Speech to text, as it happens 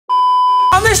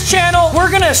this channel,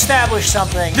 we're gonna establish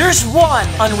something. There's one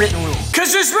unwritten rule.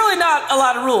 Because there's really not a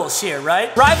lot of rules here,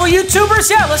 right? Rival YouTubers?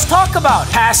 Yeah, let's talk about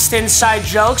it. Past inside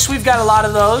jokes, we've got a lot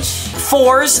of those.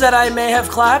 Fours that I may have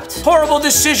clapped. Horrible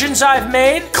decisions I've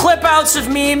made. Clip outs of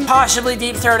me possibly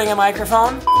deep throating a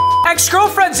microphone.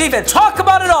 Ex-girlfriends even. Talk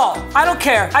about it all. I don't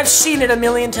care. I've seen it a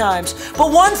million times.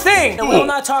 But one thing that we will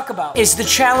not talk about is the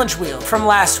challenge wheel from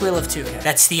last Wheel of 2K.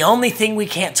 That's the only thing we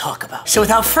can't talk about. So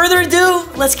without further ado,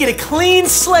 let's get a clean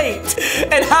slate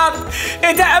and hop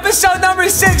into episode number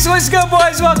 6. What's good,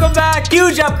 boys? Welcome back.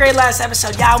 Huge upgrade last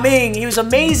episode. Yao Ming. He was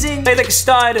amazing. Played like a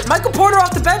stud. Michael Porter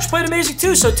off the bench played amazing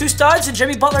too. So 2 studs and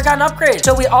Jimmy Butler got an upgrade.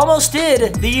 So we almost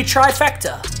did the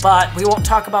trifecta, but we won't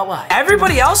talk about why.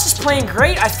 Everybody else is playing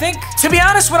great. I think, to be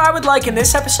honest, what I would like in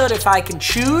this episode, if I can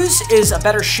choose, is a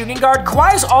better shooting guard.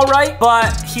 Kawhi is all right,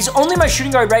 but he's only my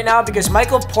shooting guard right now because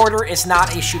Michael Porter is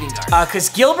not a shooting guard. Because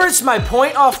Gilbert's my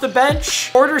point off the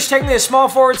bench. Porter's technically a small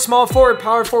forward,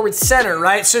 power forward, center,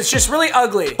 right? So it's just really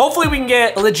ugly. Hopefully we can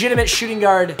get a legitimate shooting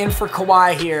guard in for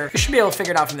Kawhi here. We should be able to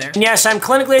figure it out from there. And yes, I'm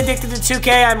clinically addicted to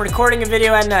 2K. I'm recording a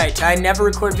video at night. I never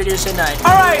record videos at night.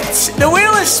 All right, the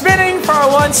wheel is spinning for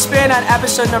our 1 spin on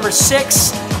episode number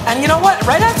 6. And you know what?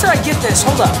 Right after I get this,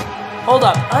 hold up.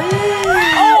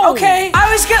 Oh, okay.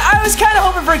 I was kind of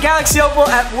hoping for a Galaxy Opal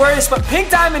at worst, but Pink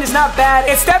Diamond is not bad.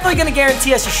 It's definitely going to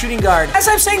guarantee us a shooting guard. As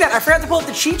I'm saying that, I forgot to pull up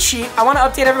the cheat sheet. I want to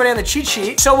update everybody on the cheat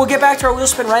sheet. So we'll get back to our wheel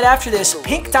spin right after this.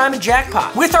 Pink Diamond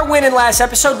jackpot. With our win in last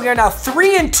episode, we are now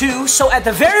 3-2. So at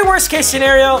the very worst case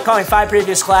scenario, calling 5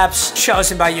 previous claps,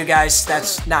 chosen by you guys.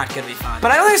 That's not going to be fun.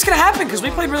 But I don't think it's going to happen because we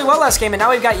played really well last game, and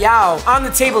now we've got Yao. On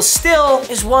the table still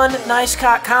is one nice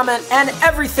comment and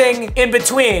everything in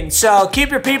between. So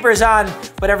keep your peepers on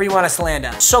whatever you want us to land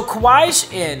on. So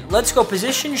Kawhi's in. Let's go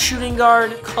position, shooting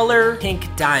guard, color,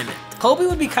 Pink Diamond. Kobe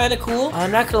would be kind of cool.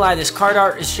 I'm not gonna lie, this card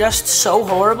art is just so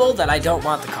horrible that I don't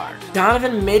want the card.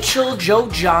 Donovan Mitchell, Joe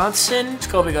Johnson. This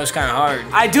Kobe goes kind of hard.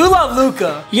 I do love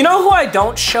Luka. You know who I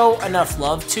don't show enough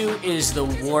love to is the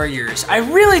Warriors. I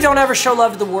really don't ever show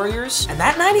love to the Warriors. And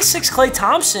that 96 Klay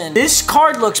Thompson, this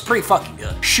card looks pretty fucking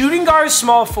good. Shooting guard,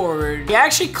 small forward. He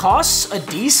actually costs a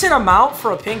decent amount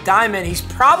for a Pink Diamond. He's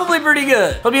probably pretty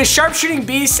good. He'll be a sharpshooting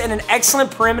beast and an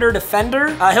excellent perimeter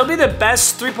defender. He'll be the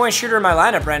best 3-point shooter in my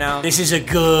lineup right now. This is a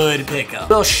good pickup.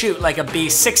 He'll shoot like a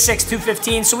beast. 6'6",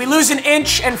 215. So we lose an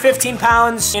inch and 15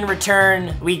 pounds. In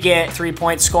return, we get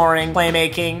 3-point scoring,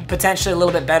 playmaking, potentially a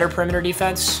little bit better perimeter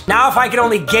defense. Now, if I could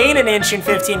only gain an inch and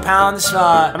 15 pounds,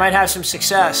 I might have some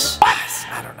success. What?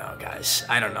 I don't know, guys.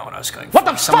 I don't know what I was going for. What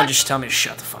the fuck? Someone just tell me to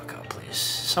shut the fuck up, please.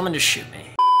 Someone just shoot me.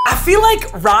 I feel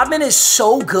like Rodman is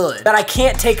so good that I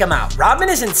can't take him out. Rodman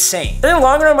is insane. In the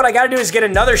long run, what I gotta do is get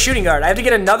another shooting guard. I have to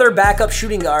get another backup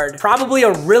shooting guard. Probably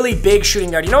a really big shooting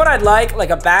guard. You know what I'd like?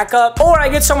 Like a backup. Or I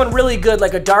get someone really good,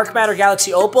 like a Dark Matter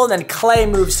Galaxy Opal, and then Klay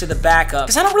moves to the backup.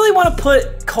 Because I don't really want to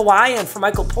put Kawhi in for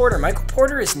Michael Porter. Michael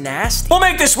Porter is nasty. We'll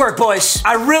make this work, boys.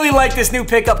 I really like this new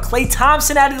pickup. Klay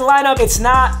Thompson added to the lineup. It's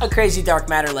not a crazy Dark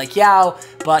Matter like Yao,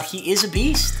 but he is a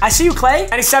beast. I see you, Klay.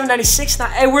 97, 96.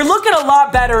 Hey, we're looking a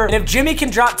lot better. And if Jimmy can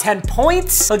drop 10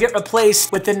 points, he'll get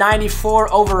replaced with the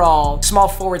 94 overall small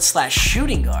forward /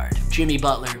 shooting guard, Jimmy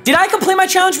Butler. Did I complete my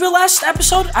challenge wheel last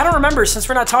episode? I don't remember since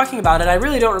we're not talking about it. I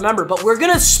really don't remember, but we're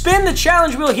gonna spin the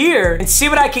challenge wheel here and see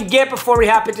what I can get before we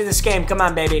hop into this game. Come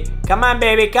on, baby. Come on,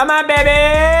 baby. Come on,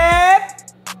 baby.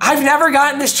 I've never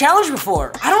gotten this challenge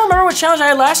before. I don't remember what challenge I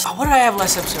had last. Oh, what did I have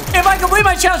last episode? If I complete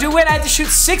my challenge and win, I have to shoot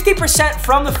 60%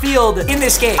 from the field in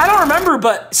this game. I don't remember,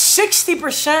 but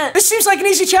 60%. This seems like an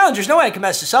easy challenge. There's no way I can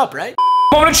mess this up, right?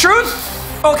 Moment of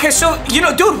truth. Okay, so, you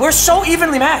know, dude, we're so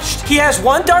evenly matched. He has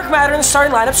 1 Dark Matter in the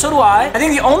starting lineup, so do I. I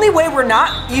think the only way we're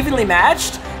not evenly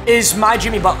matched is my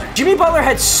Jimmy Butler. Jimmy Butler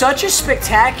had such a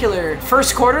spectacular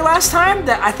first quarter last time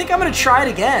that I think I'm gonna try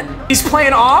it again. He's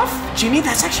playing off. Jimmy,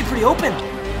 that's actually pretty open.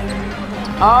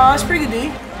 That's pretty good,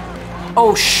 D.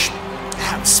 Oh,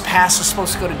 this pass was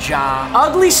supposed to go to Ja.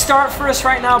 Ugly start for us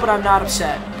right now, but I'm not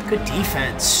upset. Good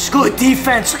defense. Good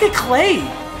defense. Look at Klay.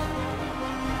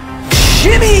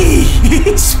 Jimmy!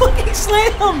 He's fucking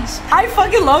slams. I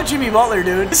fucking love Jimmy Butler,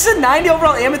 dude. This is a 90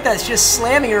 overall Amethyst just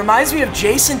slamming. It reminds me of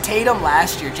Jason Tatum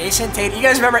last year. Jason Tatum. You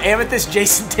guys remember Amethyst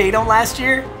Jason Tatum last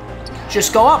year?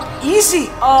 Just go up. Easy.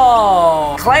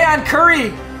 Oh. Klay on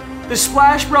Curry. The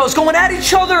Splash Bros going at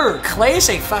each other. Klay is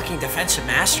a fucking defensive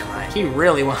mastermind. He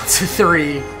really wants a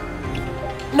 3.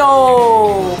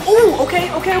 No. Ooh, okay.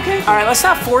 All right, let's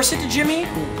not force it to Jimmy,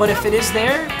 but if it is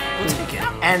there, we'll take it.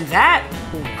 And that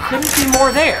couldn't be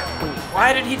more there.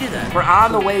 Why did he do that? We're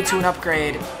on the way to an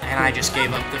upgrade, and I just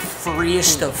gave up the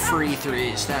freest of free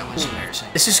threes. That was embarrassing.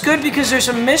 This is good because there's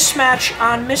a mismatch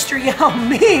on Mr. Yao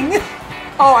Ming.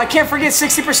 Oh, I can't forget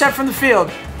 60% from the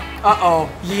field. Uh-oh.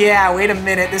 Yeah, wait a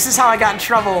minute. This is how I got in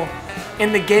trouble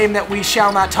in the game that we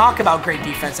shall not talk about. Great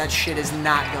defense. That shit is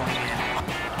not going in.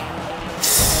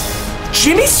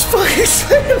 Jimmy's fucking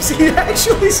slams. He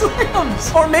actually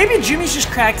slams. Or maybe Jimmy's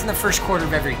just cracked in the first quarter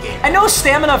of every game. I know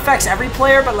stamina affects every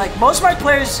player, but like most of my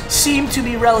players seem to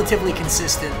be relatively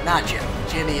consistent. Not Jimmy.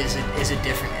 Jimmy is a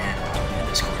different animal in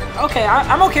this quarter. Okay,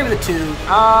 I'm okay with a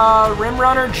 2. Rim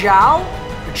runner, Zhao.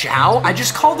 Zhao? I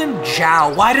just called him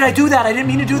Zhao. Why did I do that? I didn't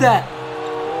mean to do that.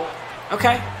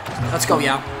 Okay, let's go,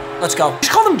 Yao. Let's go.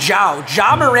 Just call him Zhao.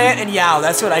 Ja Morant and Yao.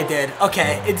 That's what I did.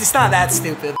 Okay, it's not that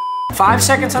stupid. 5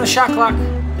 seconds on the shot clock.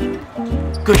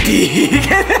 Good D.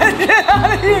 Get that shit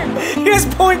out of here. He has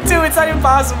 0.2. It's not even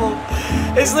possible.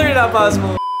 It's literally not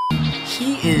possible.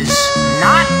 He is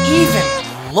not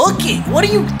even looking. What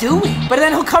are you doing? But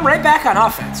then he'll come right back on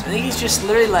offense. I think he's just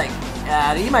literally like,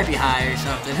 he might be high or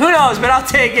something. Who knows? But I'll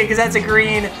take it because that's a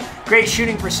green. Great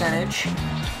shooting percentage.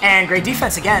 And great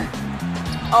defense again.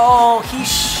 Oh,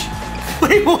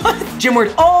 wait, what? Jim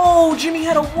Ward. Oh, Jimmy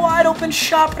had a wide open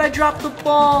shot, but I dropped the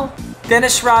ball.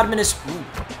 Dennis Rodman is... Ooh.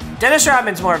 Dennis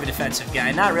Rodman's more of a defensive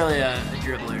guy, not really a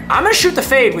dribbler. I'm gonna shoot the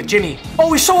fade with Jimmy.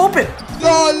 Oh, he's so open.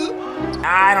 LOL.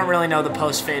 I don't really know the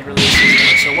post fade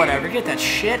releases, so whatever. Get that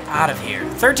shit out of here.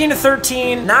 13 to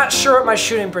 13. Not sure what my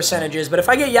shooting percentage is, but if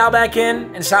I get Yao back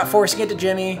in and stop forcing it to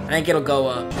Jimmy, I think it'll go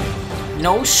up.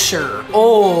 No, sir.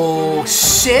 Oh,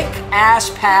 sick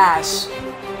ass pass.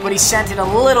 But he sent it a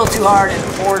little too hard,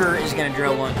 and Porter is gonna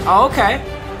drill one. Oh, okay.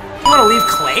 You wanna leave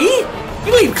Clay?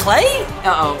 You leave Clay?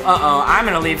 Uh-oh. I'm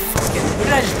gonna leave fucking... Who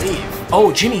did I just leave?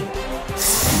 Oh, Jimmy.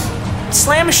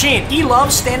 Slam machine. He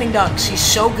loves standing dunks. He's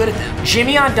so good at them.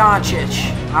 Jimmy on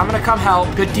Doncic. I'm gonna come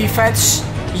help. Good defense.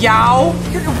 Yao.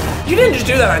 You didn't just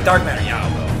do that on Dark Matter, Yao,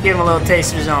 bro. Give him a little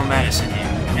taste of his own medicine here.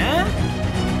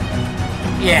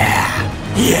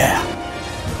 Yeah?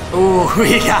 Yeah. Ooh,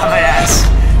 he got my ass.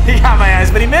 He got my ass,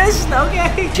 but he missed.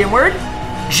 Okay. Jimward.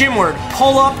 Jimward.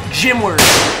 Pull up Jimward.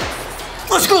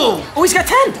 Let's go. Oh, he's got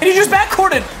 10. And he just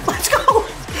backcourted. Let's go.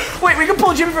 Wait, we can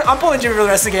pull Jimmy. I'm pulling Jimmy for the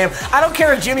rest of the game. I don't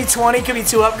care if Jimmy 20 could be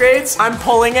 2 upgrades. I'm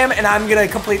pulling him, and I'm going to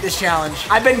complete this challenge.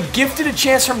 I've been gifted a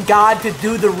chance from God to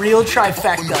do the real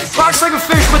trifecta. Box like a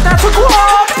fish, but that's a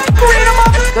claw. Green him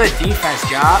up. Good defense,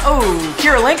 Ja. Oh,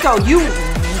 Kirilenko, you...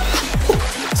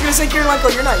 I was going to say,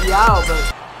 Kirilenko, you're not Yao,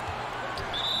 but...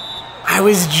 I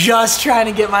was just trying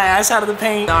to get my ass out of the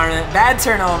paint. Darn it. Bad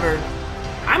turnover.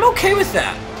 I'm okay with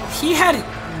that. He had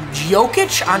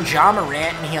Jokic on Ja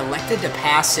Morant, and he elected to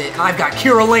pass it. I've got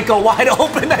Kirilenko wide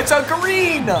open. That's a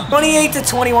green. 28 to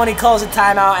 21. He calls a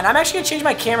timeout, and I'm actually gonna change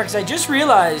my camera because I just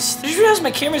realized my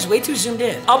camera is way too zoomed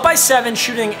in. Up by 7,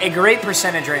 shooting a great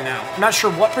percentage right now. I'm not sure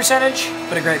what percentage,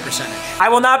 but a great percentage. I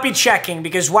will not be checking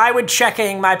because why would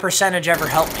checking my percentage ever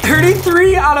help me?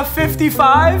 33 out of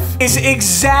 55 is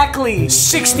exactly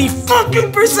 60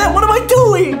 fucking %. What am I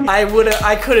doing?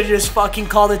 I could have just fucking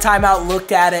called a timeout,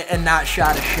 looked at it, and not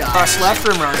shot a shot. Cross left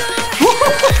rim run.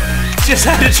 just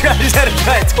had to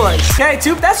try it twice. Okay,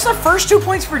 that's the first 2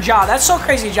 points for Ja. That's so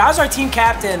crazy. Ja's our team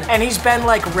captain, and he's been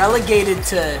like relegated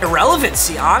to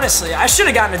irrelevancy, honestly. I should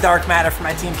have gotten a dark matter for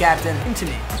my team captain. Into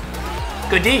me.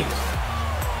 Good D.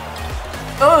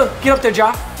 Oh, get up there,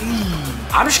 Ja.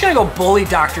 I'm just gonna go bully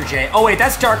Dr. J. Oh wait,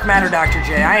 that's dark matter, Dr.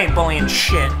 J. I ain't bullying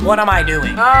shit. What am I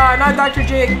doing? Not Dr.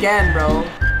 J again, bro.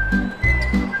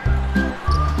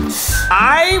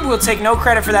 I will take no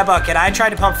credit for that bucket. I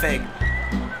tried to pump fake.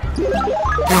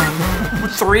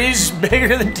 3's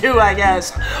bigger than 2, I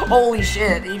guess. Holy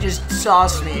shit, he just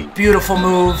sauced me. Beautiful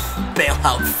move.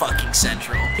 Bailout fucking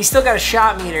central. He's still got a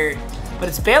shot meter, but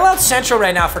it's bailout central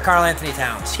right now for Karl Anthony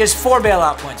Towns. He has 4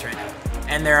 bailout points right now,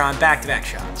 and they're on back-to-back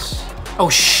shots. Oh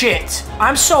shit,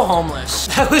 I'm so homeless.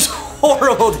 That was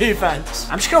horrible defense.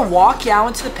 I'm just gonna walk Yao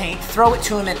into the paint, throw it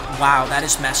to him, and wow, that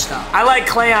is messed up. I like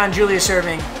Clay on Julius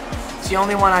Erving. It's the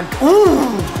only one I'm...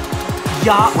 Ooh!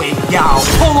 Wait, Yao,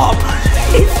 pull up!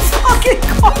 He fucking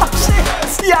coughs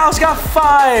it! Yao's got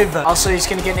 5! Also, he's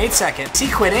gonna get an 8 second. Is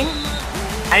he quitting?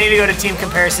 I need to go to team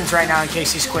comparisons right now in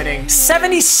case he's quitting.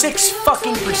 76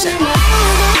 fucking %. Let's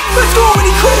go, and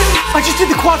he quit! I just did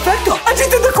the quadfecta! I just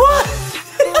did the quad!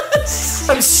 Yes!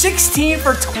 I'm 16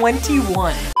 for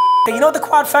 21. You know what the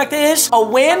quadfecta is? A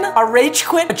win, a rage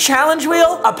quit, a challenge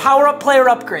wheel, a power-up player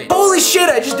upgrade. Holy shit,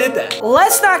 I just did that.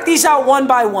 Let's knock these out one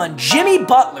by one. Jimmy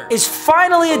Butler is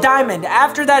finally a diamond.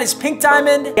 After that is pink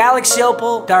diamond, Galaxy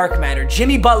Opal, dark matter.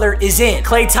 Jimmy Butler is in.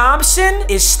 Klay Thompson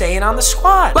is staying on the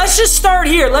squad. Let's just start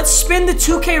here. Let's spin the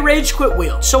 2K rage quit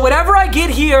wheel. So whatever I get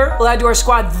here, we'll add to our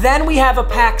squad. Then we have a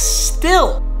pack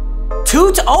still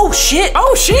Oh shit.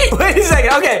 Oh shit. Wait a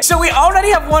second. Okay, so we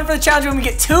already have one for the challenge when we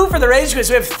get 2 for the Rage Quiz.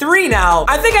 We have 3 now.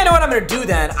 I think I know what I'm gonna do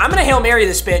then. I'm gonna Hail Mary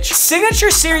this bitch.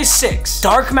 Signature Series 6.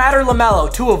 Dark Matter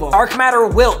LaMelo, 2 of them. Dark Matter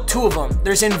Wilt, 2 of them.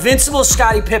 There's Invincible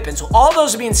Scottie Pippen. So all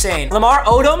those would be insane. Lamar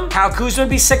Odom, Kyle Kuzma would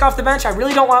be sick off the bench. I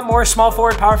really don't want more small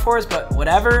forward, power forwards, but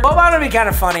whatever. Boban would be kind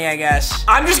of funny, I guess.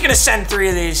 I'm just gonna send 3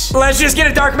 of these. Let's just get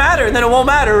a Dark Matter and then it won't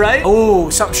matter, right? Oh,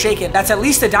 something shaking. That's at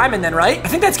least a diamond then, right? I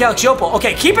think that's Galaxy Opal.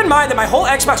 Okay, keep in mind that my whole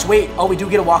Xbox, wait, oh, we do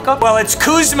get a walk-up? Well, it's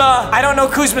Kuzma. I don't know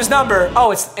Kuzma's number.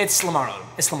 Oh, it's Lamar Odom.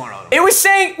 It's Lamar Odom. It was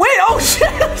saying, wait, oh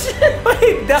shit,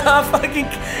 wait, duh, fucking,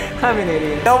 I'm an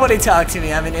idiot. Nobody talk to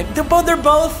me, I'm an idiot. They're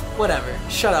both, whatever,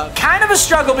 shut up. Kind of a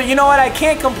struggle, but you know what, I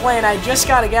can't complain. I just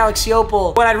got a Galaxy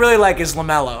Opal. What I'd really like is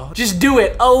LaMelo. Just do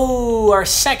it. Oh, our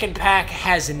second pack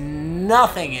has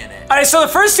nothing in it. All right, so the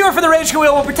first 2 are for the Rage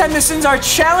Wheel. We'll pretend this is our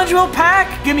Challenge Wheel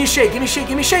pack. Give me a shake, give me a shake,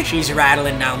 give me a shake. She's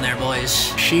rattling down there,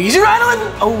 boys. She's rattling.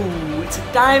 Oh, it's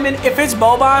a diamond. If it's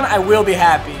Boban, I will be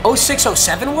happy.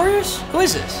 0607 Warriors? Who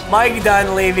is this? Mike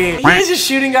Dunleavy. He is a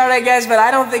shooting guard, I guess, but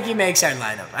I don't think he makes our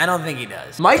lineup. I don't think he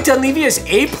does. Mike Dunleavy has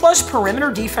A+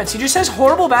 perimeter defense. He just has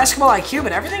horrible basketball IQ,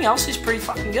 but everything else is pretty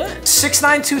fucking good.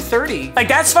 6'9", 230. Like,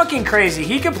 that's fucking crazy.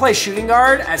 He could play shooting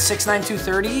guard at 6'9",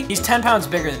 230. He's 10 pounds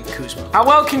bigger than Kuzma. How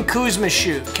well can Kuzma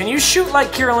shoot? Can you shoot like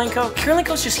Kirilenko?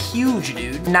 Kirilenko's just huge,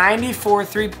 dude. 94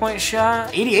 3-point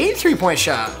shot. 88 3-point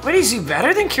shot. Wait, is he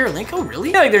better than Kirilenko? Really?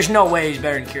 I feel like there's no way he's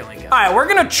better than Kirilenko. All right, we're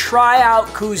gonna try out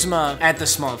Kuzma at the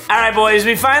small. All right, boys,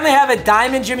 we finally have a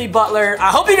diamond Jimmy Butler. I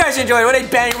hope you guys enjoyed. What a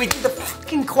bang. We did the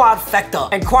fucking quadfecta.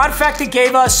 And quadfecta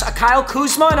gave us a Kyle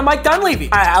Kuzma and a Mike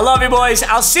Dunleavy. All right, I love you, boys.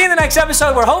 I'll see you in the next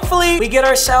episode where hopefully we get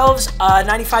ourselves a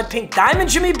 95 pink diamond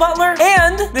Jimmy Butler,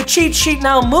 and the cheat sheet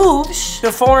now moves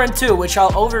to 4 and 2, which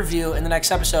I'll overview in the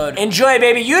next episode. Enjoy,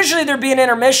 baby. Usually there'd be an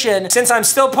intermission. Since I'm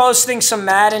still posting some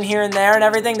Madden here and there and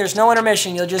everything, there's no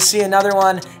intermission. You'll just see another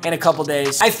one in a couple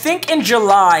days. I think in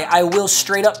July, I will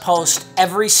straight up post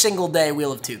every single day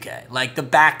Wheel of 2K. Like the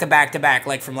back-to-back-to-back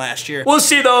like from last year. We'll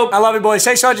see though. I love you, boys.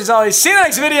 Thanks so much as always. See you in the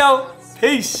next video.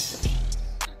 Peace.